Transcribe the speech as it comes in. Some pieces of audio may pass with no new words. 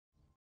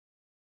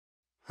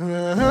അസ്സലാമു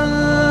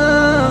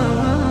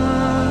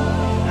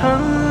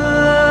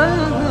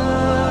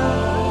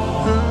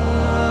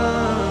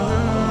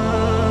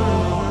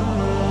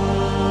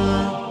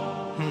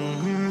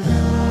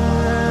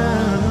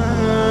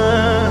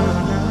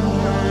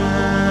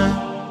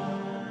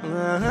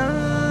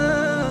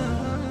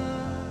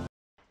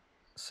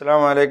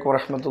അലൈക്കും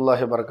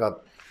വറഹ്മത്തുള്ളാഹി വബറകാതുഹു.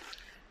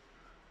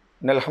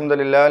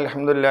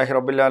 അൽഹംദുലില്ലാഹി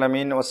റബ്ബിൽ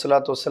ആലമീൻ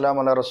വസ്സലാത്തു വസ്സലാമു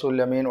അലാ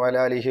റസൂലിൽ അമീൻ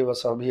വഅലാ ആലിഹി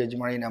വസഹ്ബിഹി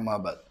അജ്മഈൻ അമ്മാ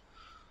ബഅദ്.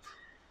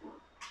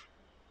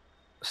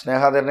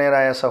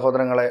 സ്നേഹാദരണീയരായ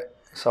സഹോദരങ്ങളെ,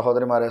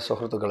 സഹോദരിമാരെ,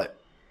 സുഹൃത്തുക്കളെ,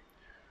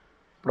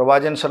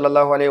 പ്രവാചകൻ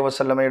സല്ലല്ലാഹു അലൈഹി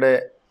വസല്ലമയുടെ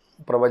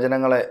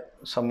പ്രവചനങ്ങളെ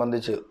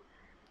സംബന്ധിച്ച്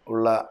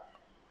ഉള്ള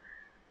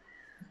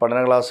പഠന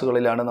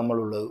ക്ലാസ്സുകളിലാണ്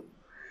നമ്മളുള്ളത്.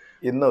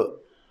 ഇന്ന്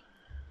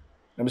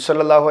നബി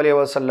സല്ലല്ലാഹു അലൈഹി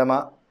വസല്ലമ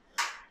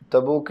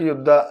തബൂക്ക്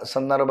യുദ്ധ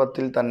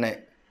സന്ദർഭത്തിൽ തന്നെ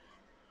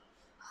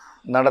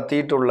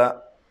നടത്തിയിട്ടുള്ള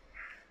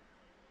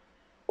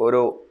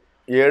ഒരു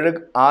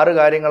 6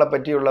 കാര്യങ്ങളെ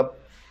പറ്റിയുള്ള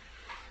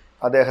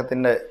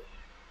അദ്ദേഹത്തിൻ്റെ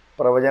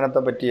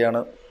പ്രവചനത്തെ പറ്റിയാണ്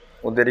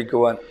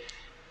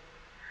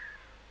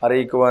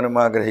അറിയിക്കുവാനും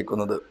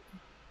ആഗ്രഹിക്കുന്നത്.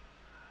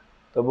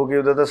 തബൂക്ക്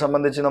യുദ്ധത്തെ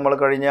സംബന്ധിച്ച് നമ്മൾ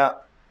കഴിഞ്ഞ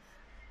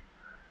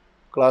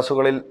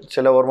ക്ലാസ്സുകളിൽ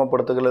ചില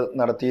ഓർമ്മപ്പെടുത്തലുകൾ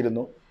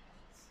നടത്തിയിരുന്നു.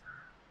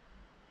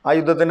 ആ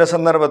യുദ്ധത്തിൻ്റെ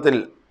സന്ദർഭത്തിൽ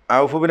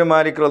ഔഫ് ബിൻ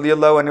മാലിക്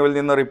റളിയല്ലാഹു അൻഹുവിൽ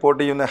നിന്ന്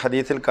റിപ്പോർട്ട് ചെയ്യുന്ന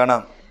ഹദീസിൽ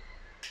കാണാം,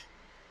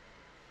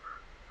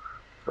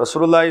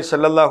 റസൂലുള്ളാഹി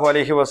സ്വല്ലല്ലാഹു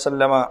അലൈഹി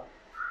വസല്ലമ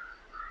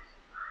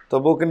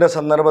തബൂക്കിൻ്റെ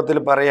സന്ദർഭത്തിൽ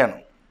പറയാണ്,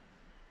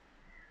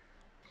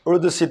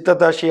 ഉഴുതു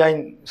സിത്തത്താഷിയായി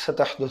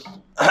സതഹ്ദുസ്,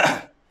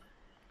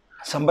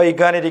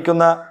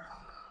 സംഭവിക്കാനിരിക്കുന്ന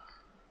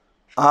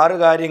 6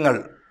 കാര്യങ്ങൾ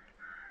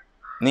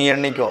നീ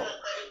എണ്ണിക്കോ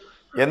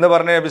എന്ന്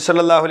പറഞ്ഞ് നബി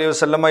സല്ലല്ലാഹു അലൈഹി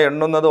വസല്ലമ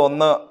എണ്ണുന്നത്,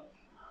 1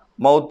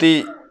 മൗത്തി,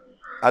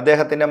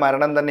 അദ്ദേഹത്തിൻ്റെ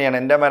മരണം തന്നെയാണ്,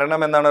 എൻ്റെ മരണം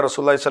എന്നാണ്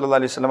റസൂലുള്ളാഹി സ്വല്ലല്ലാഹു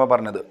അലൈഹി വസല്ലമ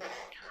പറഞ്ഞത്.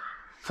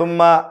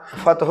 സുമ്മ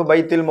ഫത്ഹു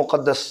ബൈത്തുൽ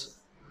മുഖദ്ദസ്,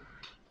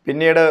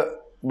 പിന്നീട്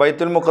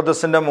ബൈത്തുൽ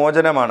മുഖദ്ദസിൻ്റെ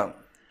മോചനമാണ്.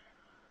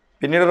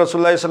 പിന്നീട്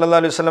റസൂലുള്ളാഹി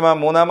സ്വല്ലല്ലാഹു അലൈഹി വസല്ലമ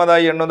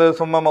മൂന്നാമതായി എണ്ണുന്നത്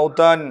സുമ്മ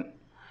മൗത്താൻ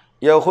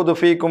യഖുദു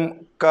ഫീക്കും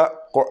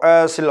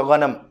ഖുആസിൽ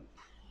ഗനം,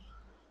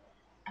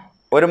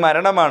 ഒരു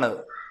മരണമാണ്,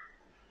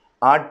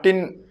 ആട്ടിൻ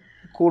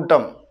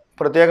കൂട്ടം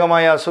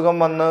പ്രത്യേകമായ അസുഖം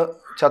വന്ന്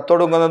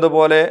ചത്തൊടുങ്ങുന്നത്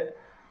പോലെ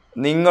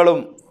നിങ്ങളും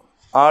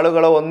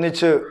ആളുകളെ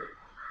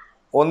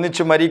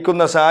ഒന്നിച്ച്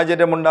മരിക്കുന്ന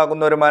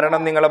സാഹചര്യമുണ്ടാകുന്ന ഒരു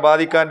മരണം നിങ്ങളെ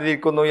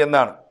ബാധിക്കാനിരിക്കുന്നു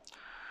എന്നാണ്.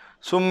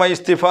 സുമ്മ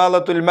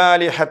ഇസ്തിഫാലത്തുൽ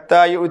മാലി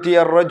ഹത്താ യുതി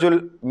അർറജുൽ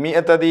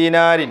മിഅത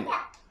ദീനാരിൻ,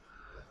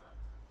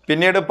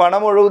 പിന്നീട്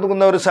പണം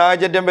ഒഴുകുന്ന ഒരു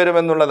സാഹചര്യം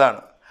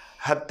വരുമെന്നുള്ളതാണ്.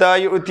 ഹത്താ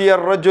യുതി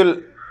അർറജുൽ,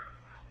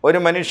 ഒരു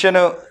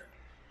മനുഷ്യന്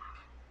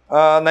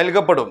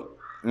നൽകപ്പെടും,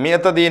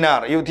 മിഅത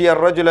ദീനാർ, യുതി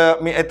അർറജുല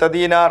മിഅത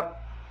ദീനാർ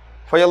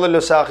ഫയലുൽ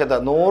സാഖിത,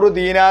 100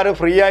 ദീനാർ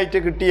ഫ്രീ ആയിട്ട്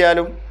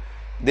കിട്ടിയാലും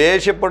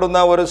ദേഷ്യപ്പെടുന്ന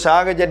ഒരു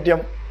സാഹചര്യം,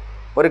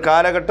 ഒരു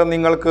കാലഘട്ടം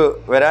നിങ്ങൾക്ക്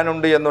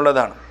വരാനുണ്ട്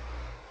എന്നുള്ളതാണ്.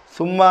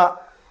 സുമ്മ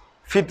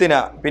ഫിത്തിന,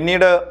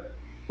 പിന്നീട്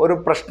ഒരു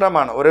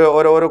പ്രശ്നമാണ്,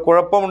 ഒരു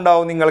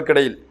കുഴപ്പമുണ്ടാവും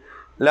നിങ്ങൾക്കിടയിൽ.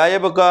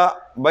 ലായബുക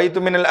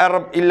ബൈത്തുമിനൽ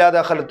അറബ് ഇല്ലാതെ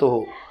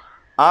അഖലത്തുഹു,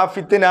 ആ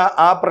ഫിത്തിന,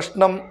 ആ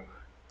പ്രശ്നം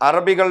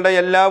അറബികളുടെ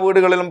എല്ലാ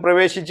വീടുകളിലും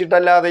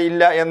പ്രവേശിച്ചിട്ടല്ലാതെ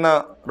ഇല്ല എന്ന്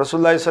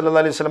റസൂലുള്ളാഹി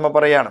സ്വല്ലല്ലാഹു അലൈഹി വസല്ലമ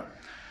പറയാണ്.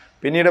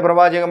 പിന്നീട്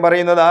പ്രവാചകൻ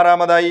പറയുന്നത്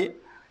 6-മതായി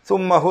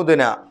സുമ്മ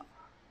ഹുദ്ന,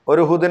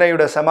 ഒരു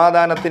ഹുദ്നയുടെ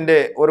സമാധാനത്തിൻ്റെ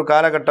ഒരു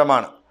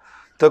കാലഘട്ടമാണ്.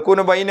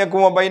 തെക്കുനു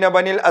ബൈനക്കും ബൈന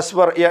ബനിൽ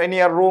അസ്വർ യഅനി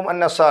അർറൂം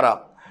അന്നസാറ,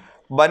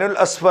 ബനുൽ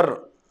അസ്വർ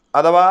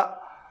അഥവാ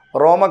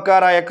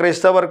റോമക്കാരായ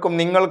ക്രൈസ്തവർക്കും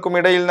നിങ്ങൾക്കും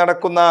ഇടയിൽ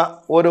നടക്കുന്ന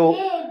ഒരു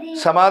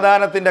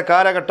സമാധാനത്തിൻ്റെ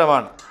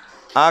കാലഘട്ടമാണ്.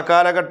 ആ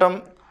കാലഘട്ടം,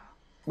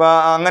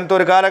 അങ്ങനത്തെ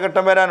ഒരു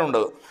കാലഘട്ടം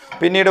വരാനുണ്ട്.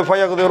 പിന്നീട്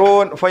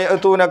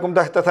ഫയഅ്തൂനക്കും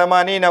തഹ്ത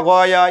 80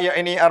 ഗായ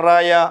യഅനി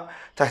അറായ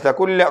തഹ്ത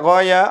കുല്ല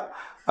ഗായ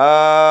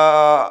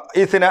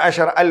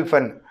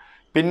 12,000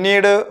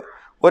 പിന്നീട്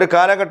ഒരു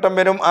കാലഘട്ടം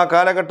വരും. ആ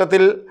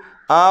കാലഘട്ടത്തിൽ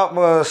ആ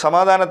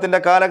സമാധാനത്തിൻ്റെ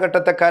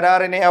കാലഘട്ടത്തെ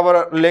കരാറിനെ അവർ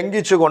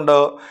ലംഘിച്ചുകൊണ്ട്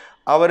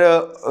അവർ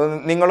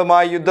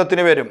നിങ്ങളുമായി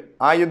യുദ്ധത്തിന് വരും.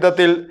 ആ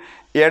യുദ്ധത്തിൽ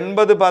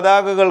 80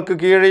 പതാകകൾക്ക്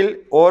കീഴിൽ,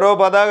 ഓരോ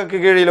പതാകയ്ക്ക്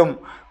കീഴിലും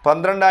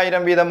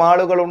 12,000 വീതം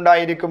ആളുകൾ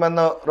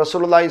ഉണ്ടായിരിക്കുമെന്ന്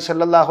റസൂലുള്ളാഹി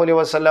സ്വല്ലല്ലാഹു അലൈഹി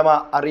വസല്ലമ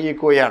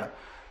അറിയിക്കുകയാണ്.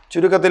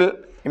 ചുരുക്കത്തിൽ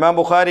ഇമാം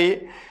ബുഖാരി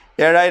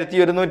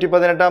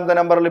 7118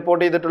 നമ്പറിൽ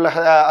റിപ്പോർട്ട് ചെയ്തിട്ടുള്ള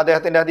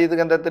അദ്ദേഹത്തിൻ്റെ ഹദീസ്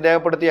ഗ്രന്ഥത്തിൽ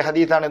രേഖപ്പെടുത്തിയ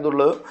ഹദീസാണ്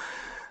ഇതുള്ളത്.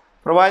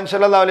 പ്രവാചകൻ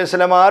സല്ലല്ലാഹു അലൈഹി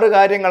വസല്ലം 6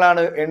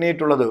 കാര്യങ്ങളാണ്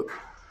എണ്ണിയിട്ടുള്ളത്.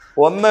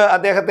 1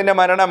 അദ്ദേഹത്തിൻ്റെ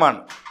മരണമാണ്.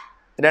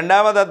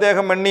 2-മത്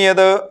അദ്ദേഹം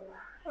എണ്ണിയത്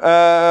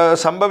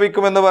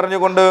സംഭവിക്കുമെന്ന്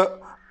പറഞ്ഞുകൊണ്ട്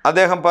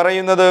അദ്ദേഹം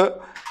പറയുന്നത്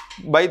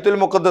ബൈത്തുൽ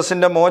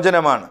മുഖദ്ദസിൻ്റെ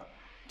മോചനമാണ്.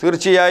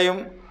 തീർച്ചയായും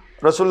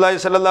റസൂലുള്ളാഹി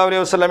സ്വല്ലല്ലാഹു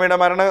അലൈഹി വസല്ലമയുടെ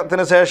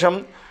മരണത്തിന് ശേഷം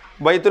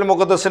ബൈത്തുൽ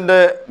മുഖദ്ദസിൻ്റെ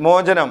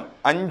മോചനം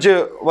 5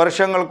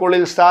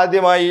 വർഷങ്ങൾക്കുള്ളിൽ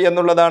സാധ്യമായി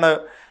എന്നുള്ളതാണ്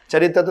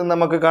ചരിത്രത്തിൽ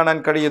നമുക്ക് കാണാൻ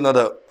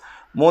കഴിയുന്നത്.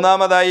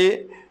 3-മതായി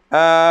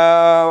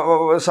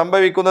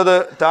സംഭവിക്കുന്നത്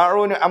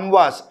താഴൂൻ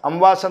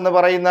അംവാസ് എന്ന്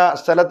പറയുന്ന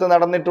സ്ഥലത്ത്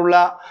നടന്നിട്ടുള്ള,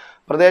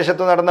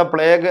 പ്രദേശത്ത് നടന്ന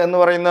പ്ലേഗ് എന്ന്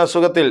പറയുന്ന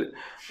അസുഖത്തിൽ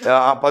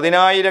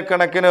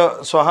 10,000-കണക്കിന്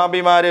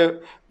സ്വഹാബിമാർ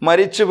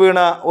മരിച്ചു വീണ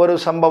ഒരു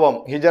സംഭവം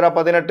ഹിജറ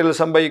 18-ൽ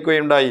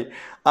സംഭവിക്കുകയുണ്ടായി.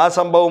 ആ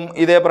സംഭവം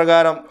ഇതേ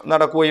പ്രകാരം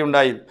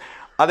നടക്കുകയുണ്ടായി.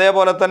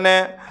 അതേപോലെ തന്നെ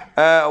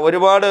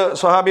ഒരുപാട്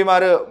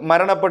സ്വഹാബിമാർ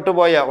മരണപ്പെട്ടു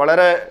പോയ,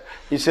 വളരെ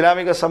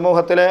ഇസ്ലാമിക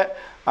സമൂഹത്തിലെ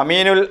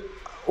അമീനുൽ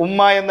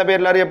ഉമ്മ എന്ന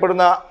പേരിൽ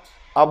അറിയപ്പെടുന്ന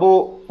അബൂ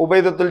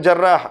ഉബൈദത്തുൽ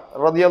ജറാഹ്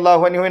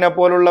റളിയല്ലാഹു അൻഹുവിനെ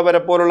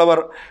പോലുള്ളവർ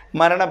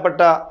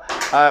മരണപ്പെട്ട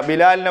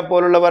ബിലാലിനെ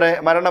പോലുള്ളവരെ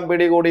മരണം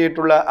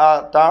പിടികൂടിയിട്ടുള്ള ആ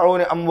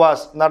താഊൻ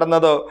അംവാസ്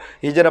നടന്നത്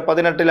ഹിജ്റ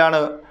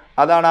 18-ലാണ്.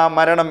 അതാണ് ആ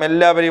മരണം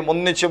എല്ലാവരെയും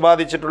ഒന്നിച്ചു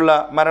ബാധിച്ചിട്ടുള്ള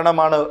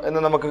മരണമാണ് എന്ന്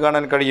നമുക്ക്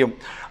കാണാൻ കഴിയും.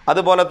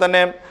 അതുപോലെ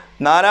തന്നെ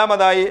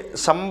നാലാമതായി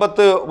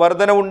സമ്പത്ത്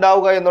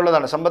വർധനവുണ്ടാവുക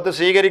എന്നുള്ളതാണ്. സമ്പത്ത്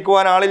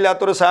സ്വീകരിക്കുവാൻ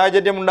ആളില്ലാത്തൊരു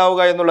സാഹചര്യം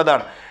ഉണ്ടാവുക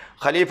എന്നുള്ളതാണ്.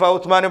 ഖലീഫ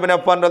ഉസ്മാൻ ഇബ്നു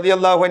അഫ്ഫാൻ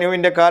റളിയല്ലാഹു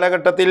അൻഹുവിൻ്റെ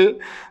കാലഘട്ടത്തിൽ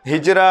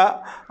ഹിജ്റ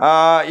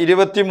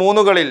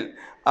 23-കളിൽ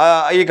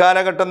ഈ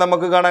കാലഘട്ടം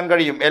നമുക്ക് കാണാൻ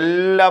കഴിയും.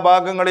 എല്ലാ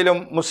ഭാഗങ്ങളിലും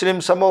മുസ്ലിം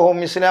സമൂഹവും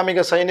ഇസ്ലാമിക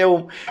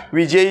സൈന്യവും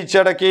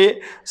വിജയിച്ചടക്കി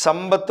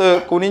സമ്പത്ത്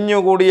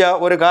കുനിഞ്ഞുകൂടിയ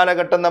ഒരു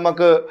കാലഘട്ടം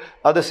നമുക്ക്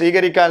അത്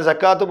സ്വീകരിക്കാൻ,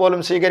 സക്കാത്ത്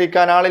പോലും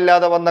സ്വീകരിക്കാൻ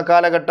ആളില്ലാതെ വന്ന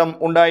കാലഘട്ടം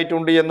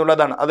ഉണ്ടായിട്ടുണ്ട്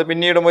എന്നുള്ളതാണ്. അത്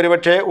പിന്നീടും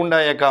ഒരുപക്ഷെ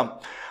ഉണ്ടായേക്കാം.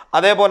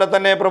 അതേപോലെ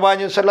തന്നെ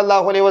പ്രവാചകൻ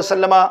സല്ലല്ലാഹു അലൈഹി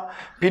വസല്ലമ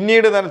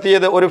പിന്നീട്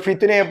നടത്തിയത് ഒരു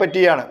ഫിത്നയെ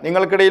പറ്റിയാണ്.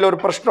 നിങ്ങൾക്കിടയിൽ ഒരു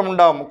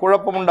പ്രശ്നമുണ്ടാവും,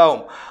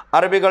 കുഴപ്പമുണ്ടാവും.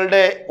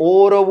 അറബികളുടെ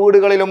ഓരോ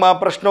വീടുകളിലും ആ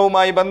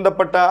പ്രശ്നവുമായി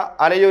ബന്ധപ്പെട്ട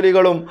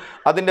അലയൊലികളും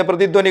അതിൻ്റെ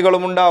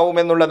പ്രതിധ്വനികളും ഉണ്ടാവും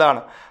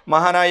എന്നുള്ളതാണ്.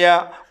 മഹാനായ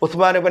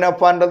ഉസ്മാൻ ഇബ്നു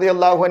അഫ്ഫാൻ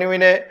റളിയല്ലാഹു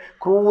അൻഹുവിനെ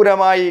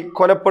ക്രൂരമായി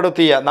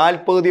കൊലപ്പെടുത്തിയ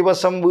 40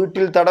 ദിവസം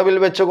വീട്ടിൽ തടവിൽ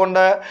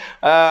വെച്ചുകൊണ്ട്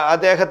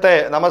അദ്ദേഹത്തെ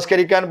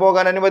നമസ്കരിക്കാൻ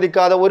പോകാൻ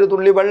അനുവദിക്കാതെ, ഒരു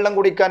തുള്ളി വെള്ളം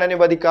കുടിക്കാൻ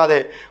അനുവദിക്കാതെ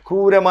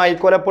ക്രൂരമായി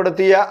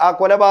കൊലപ്പെടുത്തിയ ആ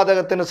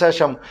കൊലപാതകത്തിന്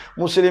ശേഷം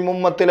മുസ്ലിം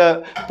ഉമ്മത്തിൽ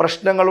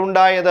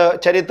പ്രശ്നങ്ങളുണ്ടായത്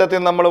ചരിത്രത്തിൽ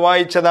നമ്മൾ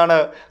വായിച്ചതാണ്,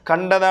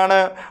 കണ്ടതാണ്.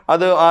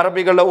 അത്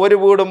അറബികളുടെ ഒരു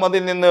വീടും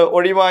അതിൽ നിന്ന്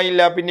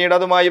ഒഴിവായില്ല പിന്നീട്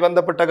അതുമായി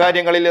ബന്ധപ്പെട്ട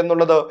കാര്യങ്ങളിൽ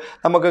എന്നുള്ളത്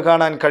നമുക്ക്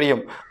കാണാൻ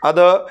കഴിയും.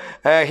 അത്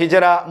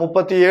ഹിജ്റ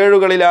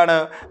 37-കളിലാണ്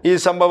ഈ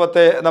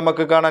സംഭവത്തെ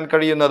നമുക്ക് കാണാൻ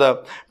കഴിയുന്നത്.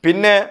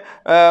 പിന്നെ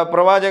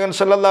പ്രവാചകൻ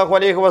സല്ലല്ലാഹു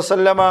അലൈഹി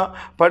വസല്ലമ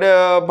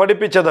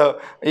പഠിപ്പിച്ചത്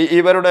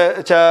ഇവരുടെ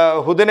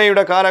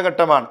ഹുദനയുടെ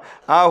കാലഘട്ടമാണ്.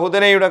 ആ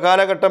ഹുദനയുടെ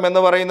കാലഘട്ടം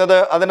എന്ന് പറയുന്നത്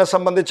അതിനെ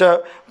സംബന്ധിച്ച്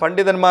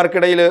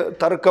പണ്ഡിതന്മാർക്കിടയിൽ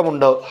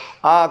തർക്കമുണ്ട്.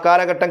 ആ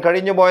കാലഘട്ടം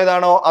കഴിഞ്ഞു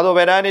പോയതാണോ അതോ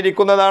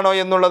വരാനിരിക്കുന്നതാണോ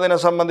എന്നുള്ളതിനെ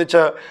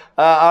സംബന്ധിച്ച്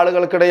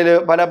ആളുകൾക്കിടയിൽ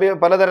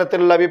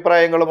പലതരത്തിലുള്ള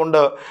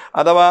അഭിപ്രായങ്ങളുമുണ്ട്.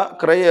 അഥവാ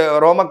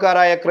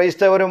റോമക്കാരായ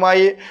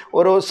ക്രൈസ്തവരുമായി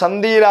ഒരു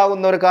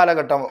സന്ധിയിലാകുന്ന ഒരു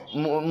കാലഘട്ടം,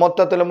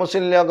 മൊത്തത്തിൽ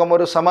മുസ്ലിം ലോകം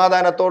ഒരു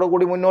സമാധാനത്തോടു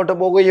കൂടി മുന്നോട്ട്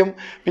പോവുകയും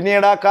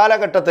പിന്നീട് ആ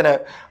കാലഘട്ടത്തിന്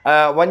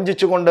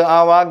വഞ്ചിച്ചുകൊണ്ട് ആ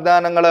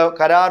വാഗ്ദാനങ്ങൾ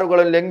കരാറുകൾ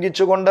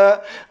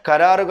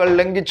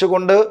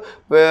ലംഘിച്ചുകൊണ്ട്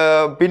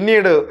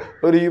പിന്നീട്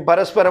ഒരു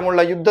പരസ്പരമുള്ള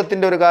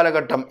യുദ്ധത്തിൻ്റെ ഒരു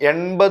കാലഘട്ടം.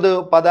 80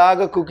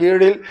 പതാകക്കു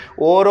കീഴിൽ,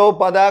 ഓരോ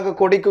പതാക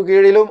കൊടിക്കു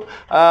കീഴിലും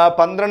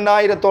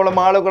 12,000-ഓളം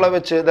ആളുകളെ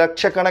വെച്ച്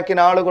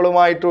ലക്ഷക്കണക്കിന്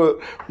ആളുകളുമായിട്ട്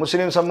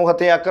മുസ്ലിം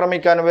സമൂഹത്തെ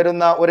ആക്രമിക്കാൻ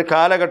വരുന്ന ഒരു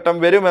കാലഘട്ടം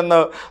വരുമെന്ന്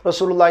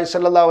റസൂലുള്ളാഹി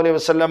സ്വല്ലല്ലാഹു അലൈഹി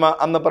വസല്ലമ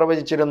അന്ന്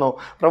പ്രവചിച്ചിരുന്നു.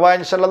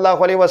 പ്രവാചകൻ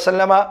സ്വല്ലല്ലാഹു അലൈഹി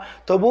വസല്ലമ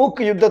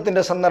തബൂക്ക്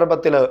യുദ്ധത്തിൻ്റെ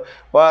സന്ദർഭത്തിൽ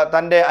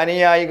തൻ്റെ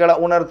അനുയായികളെ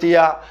ഉണർത്തിയ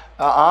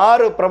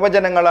 6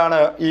 പ്രവചനങ്ങളാണ്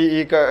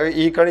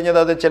ഈ കഴിഞ്ഞത്.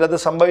 അത് ചിലത്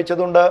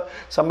സംഭവിച്ചതുണ്ട്,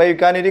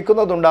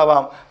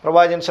 സംഭവിക്കാനിരിക്കുന്നതുണ്ടാവാം.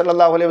 പ്രവാചകൻ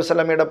സല്ലല്ലാഹു അലൈഹി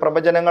വസല്ലമയുടെ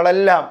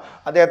പ്രവചനങ്ങളെല്ലാം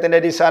അദ്ദേഹത്തിൻ്റെ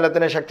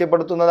റിസാലത്തിനെ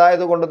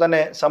ശക്തിപ്പെടുത്തുന്നതായതുകൊണ്ട്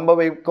തന്നെ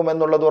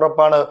സംഭവിക്കുമെന്നുള്ളത്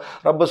ഉറപ്പാണ്.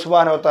 റബ്ബ്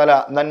സുബ്ഹാനഹു വ തആല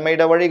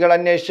നന്മയുടെ വഴികൾ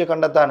അന്വേഷിച്ച്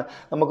കണ്ടെത്താൻ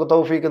നമുക്ക്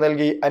തൗഫീക്ക്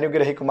നൽകി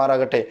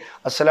അനുഗ്രഹിക്കുമാറാകട്ടെ.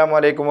 അസ്സലാമു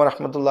അലൈക്കും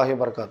വറഹ്മത്തുള്ളാഹി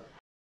വബറകാതുഹു.